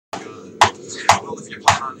Well, if you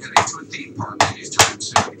plan on heading to a theme park anytime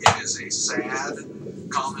soon, it is a sad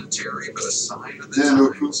commentary, but a sign of the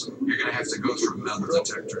times. You're going to have to go through metal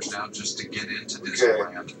detectors now just to get into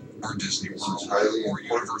Disneyland or Disney World or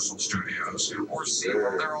Universal Studios or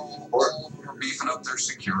SeaWorld. They're all of them are beefing up their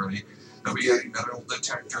security. They'll be having metal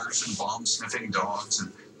detectors and bomb-sniffing dogs,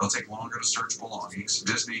 and they'll take longer to search belongings.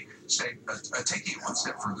 Disney taking it one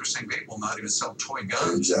step further, saying they will not even sell toy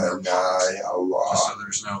guns in their parks, just so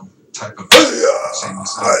there's no type of same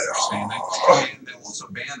misunderstanding. And they'll also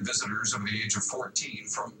ban visitors over the age of 14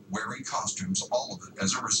 from wearing costumes, all of it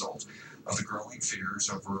as a result of the growing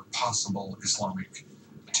fears over possible Islamic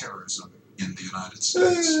terrorism in the United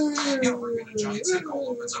States. In Oregon, a giant sinkhole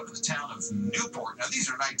opens up in the town of Newport. Now, these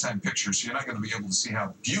are nighttime pictures, so you're not going to be able to see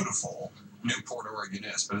how beautiful Newport, Oregon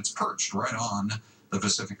is, but it's perched right on the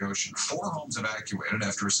Pacific Ocean. 4 homes evacuated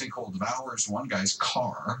after a sinkhole devours one guy's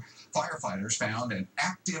car. Firefighters found an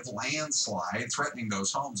active landslide threatening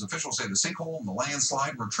those homes. Officials say the sinkhole and the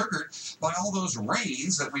landslide were triggered by all those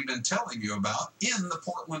rains that we've been telling you about in the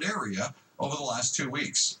Portland area over the last 2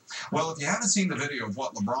 weeks. Well, if you haven't seen the video of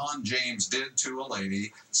what LeBron James did to a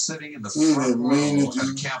lady sitting in the front row at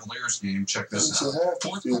a Cavaliers game, check this out.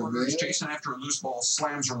 Fourth quarter is chasing after a loose ball,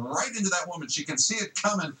 slams right into that woman. She can see it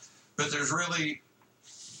coming, but there's really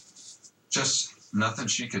just nothing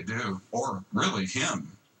she could do, or really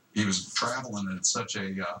him. He was traveling at such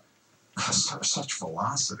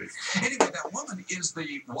velocity. Anyway, that woman is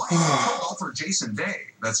the wife of pro golfer Jason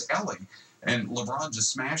Day. That's Ellie. And LeBron just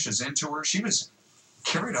smashes into her. She was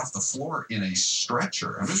carried off the floor in a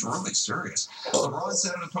stretcher. It was really serious. LeBron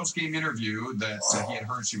said in a post-game interview that he had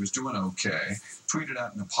heard she was doing okay, tweeted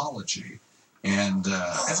out an apology. And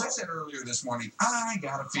as I said earlier this morning, I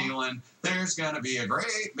got a feeling there's going to be a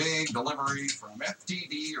great big delivery from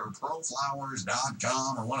FTD or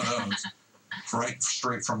ProFlowers.com or one of those, right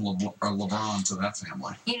straight from LeBron to that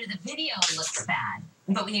family. You know, the video looks bad,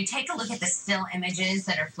 but when you take a look at the still images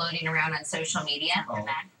that are floating around on social media,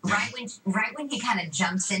 right when he kind of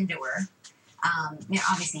jumps into her, you know,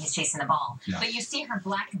 obviously he's chasing the ball, but you see her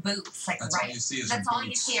black boots, like that's all you see is that's all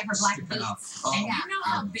you see of her black boots. And you know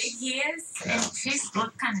how big he is, and she's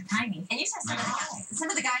looked kind of tiny. And you saw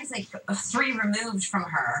some of the guys like 3 removed from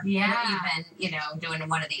her, even doing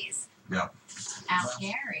one of these. Yeah.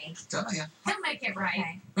 Scary. Tell you. He'll make it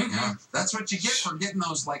right. Okay. Yeah, that's what you get for getting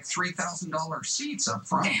those like $3,000 seats up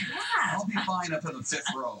front. Yeah. I'll be fine up in the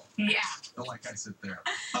 5th row. Yeah. Like I sit there.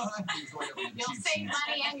 You'll save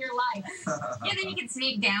money and your life. Yeah, then you can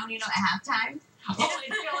sneak down, at halftime. Oh,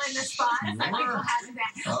 and fill in the spots. Some people have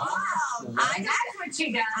that. Oh, that's what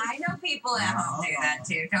she does. I know people at home do that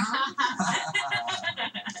too,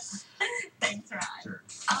 Thanks, Rod. Sure.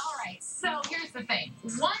 All right, so here's the thing.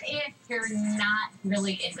 What if you're not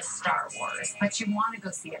really into Star Wars, but you want to go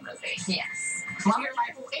see a movie? Yes. Well, you're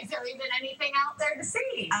like, is there even anything out there to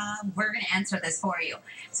see? We're going to answer this for you.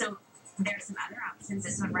 So there's some other options.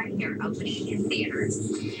 This one right here, opening in theaters.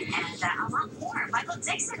 And a lot more. Michael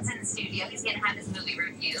Dixon's in the studio. He's going to have his movie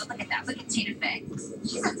review. Look at that. Look at Tina Fey.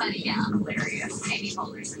 She's a funny gal. Hilarious. Amy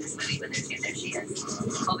Poehler's in this movie with her, too. There she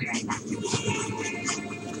is. We'll be right back.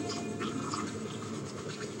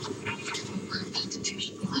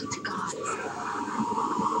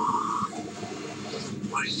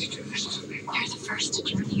 Why did you do this to me? You're the first to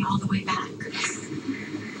journey all the way back.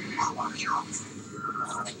 I want to hear all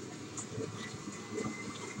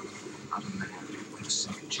I'm a man with a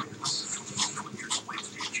second chance. 4 years away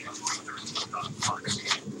from the chance for 13 bucks.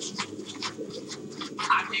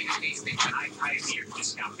 I'm David Hastings, and I pioneered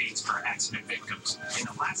discount fees for accident victims. In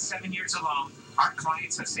the last 7 years alone, our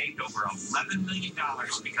clients have saved over $11 million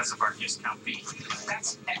because of our discount fee.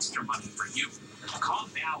 That's extra money for you. Call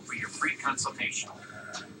now for your free consultation.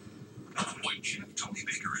 When Chef Tony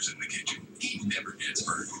Baker is in the kitchen, he never gets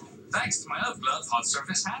burned. Thanks to my Elf Glove Hot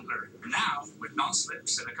Surface Handler. Now with non-slip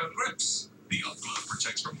silicone grips. The Elf Glove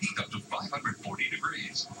protects from heat up to 540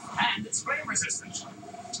 degrees. And it's flame resistant.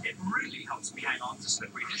 It really helps me hang on to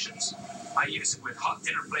slippery dishes. I use it with hot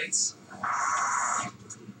dinner plates,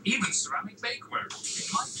 even ceramic bakeware. In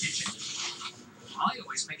my kitchen, I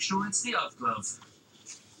always make sure it's the Elf Glove.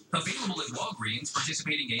 Available at Walgreens,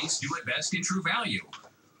 participating Ace do it best in True Value.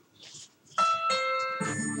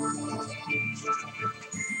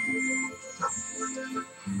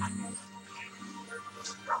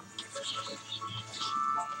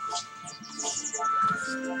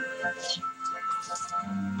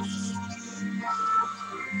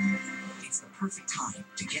 It's the perfect time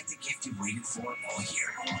to get the gift you've waited for all year.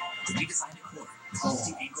 The redesigned Accord with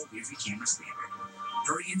multi-angle rearview camera standard.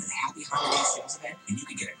 Hurry into the Happy Holidays sales event and you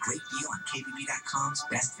can get a great deal on KBB.com's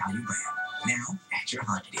best value brand. Now at your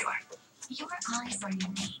Honda dealer. Your eyes are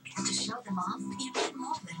unique, and to show them off, you need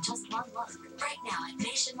more than just one look. Right now at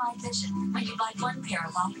Nationwide Vision, when you buy one pair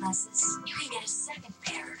of eyeglasses, you can get a second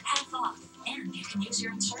pair half off, and you can use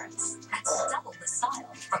your insurance. That's double the style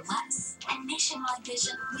for less. At Nationwide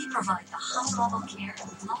Vision, we provide the high-level care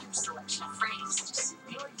and large selection of frames to suit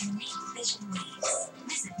your unique vision needs.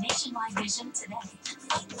 Visit Nationwide Vision today and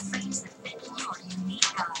find the frames that fit your unique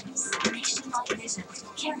eyes. Nationwide Vision,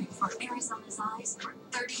 caring for Arizona's eyes for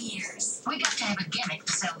 30 years. We got to have a gimmick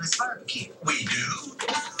to sell this barbecue. We do?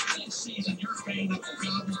 This season, your favorite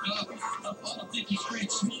gobble gobble of authentic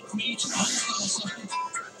straight smoked meats and homestyle sausages.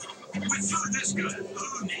 With food this good,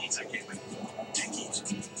 who needs a gimmick? Dickies,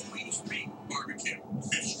 we speak barbecue.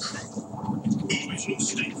 It's true. Original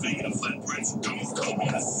steak fajita flatbreads don't come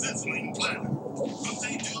on a sizzling platter, but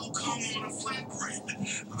they do come on a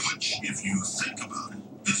flatbread, which, if you think about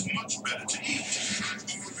it, is much better to eat.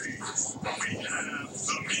 Please, we have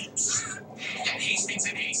the meats. At Hastings &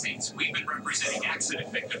 Hastings, we've been representing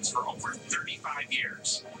accident victims for over 35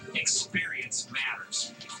 years. Experience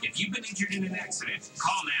matters. If you've been injured in an accident,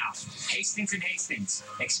 call now. Hastings & Hastings.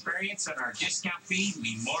 Experience and our discount fee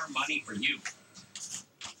mean more money for you.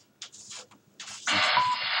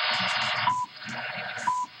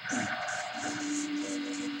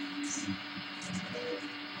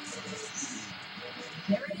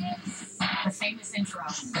 There it is, the famous intro.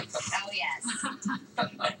 Oh, yes.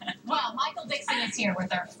 Well, Michael Dixon is here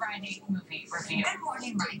with our Friday movie review. Good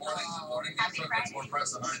morning, Michael. Morning. Happy That's Friday. more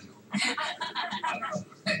press than I do. I don't know.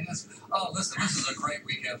 Hey, listen, this is a great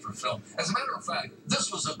weekend for film. As a matter of fact,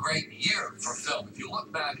 this was a great year for film. If you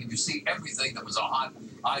look back and you see everything that was a hot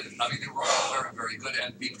item, I mean, they were all very, very good.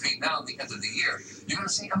 And between now and the end of the year, you're going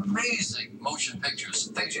to see amazing motion pictures,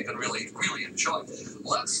 things you can really, really enjoy.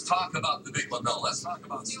 Let's talk about the big one, though. Let's talk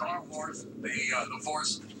about Star Wars, the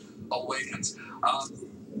Force Awakens.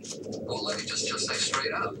 Well, let me just say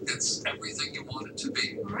straight out, it's everything you want it to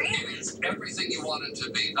be. Really? It is everything you want it to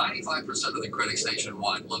be. 95% of the critics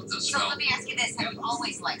nationwide love this So film. let me ask you this. Have you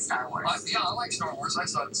always liked Star Wars? I like Star Wars. I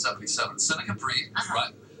saw it in 77. Cine Capri,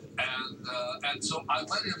 right? And so I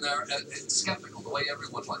went in there skeptical, the way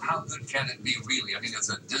everyone went. How good can it be, really? I mean, it's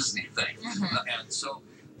a Disney thing. And so...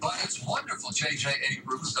 But it's wonderful. J.J.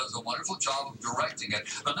 Abrams does a wonderful job of directing it.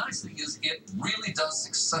 The nice thing is it really does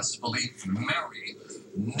successfully marry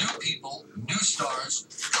new people, new stars,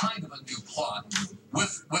 kind of a new plot,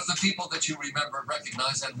 with the people that you remember,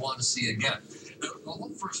 recognize, and want to see again. The whole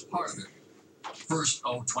first part of it,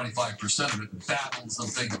 25% of it, battles and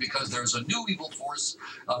things, because there's a new evil force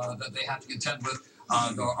that they have to contend with.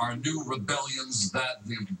 There are new rebellions that,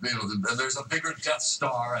 there's a bigger Death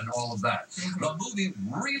Star and all of that. The movie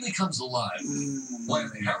really comes alive when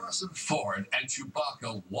Harrison Ford and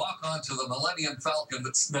Chewbacca walk onto the Millennium Falcon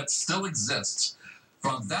that still exists.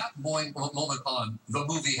 From that moment on, the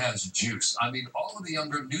movie has juice. I mean, all of the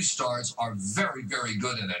younger new stars are very, very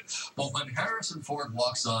good in it. But when Harrison Ford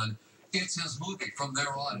walks on, it's his movie from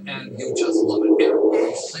there on, and you just love it.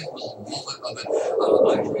 Every single moment of it.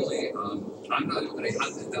 I'm not even going to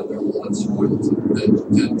hunt down there a lot of spoilers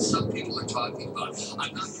that some people are talking about.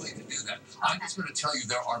 I'm not going to do that. I'm just going to tell you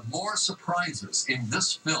there are more surprises in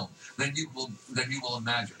this film than you will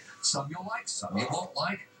imagine. Some you'll like, some you won't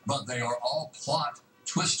like, but they are all plot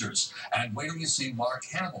twisters. And wait till you see Mark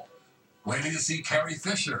Hamill. Wait till you see Carrie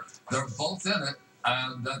Fisher. They're both in it,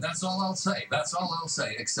 and that's all I'll say. That's all I'll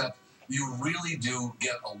say, except you really do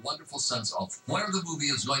get a wonderful sense of where the movie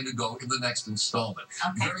is going to go in the next installment.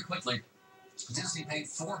 Okay. Very quickly, Disney paid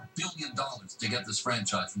 $4 billion to get this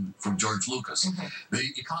franchise from George Lucas.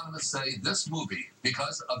 The economists say this movie,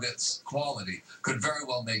 because of its quality, could very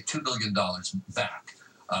well make $2 billion back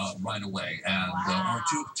right away, and or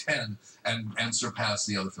 210 and surpass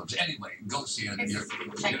the other films. Anyway, go see it.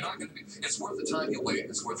 You're not going to be. It's worth the time you wait.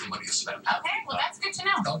 It's worth the money you spend. Okay, well that's good to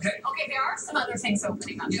know. Okay, there are some other things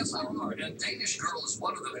opening up. Yes, there are, and Danish Girl is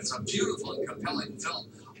one of them. It's a beautiful and compelling film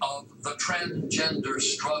of the transgender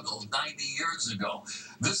struggle 90 years ago.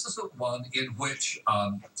 This is the one in which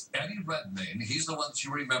Eddie Redmayne, he's the one that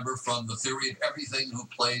you remember from The Theory of Everything, who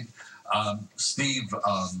played Steve.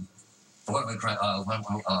 What am I trying?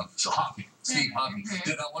 Hawking. Steve Hawking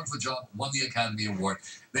did a wonderful job. Won the Academy Award.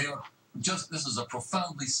 They are just. This is a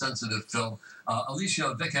profoundly sensitive film.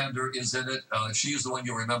 Alicia Vikander is in it. She is the one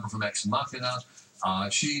you remember from Ex Machina.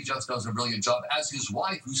 She just does a brilliant job, as his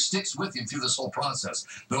wife, who sticks with him through this whole process.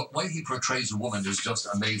 The way he portrays a woman is just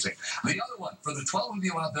amazing. The other one, for for the 12 of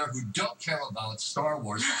you out there who don't care about Star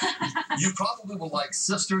Wars, you probably will like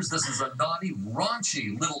Sisters. This is a naughty,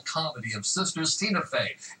 raunchy little comedy of sisters. Tina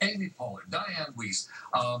Fey, Amy Poehler, Diane Weiss,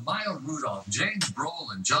 Maya Rudolph, James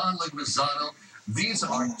Brolin, John Leguizamo. These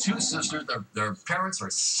are two sisters. Their parents are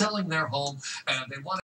selling their home, and they want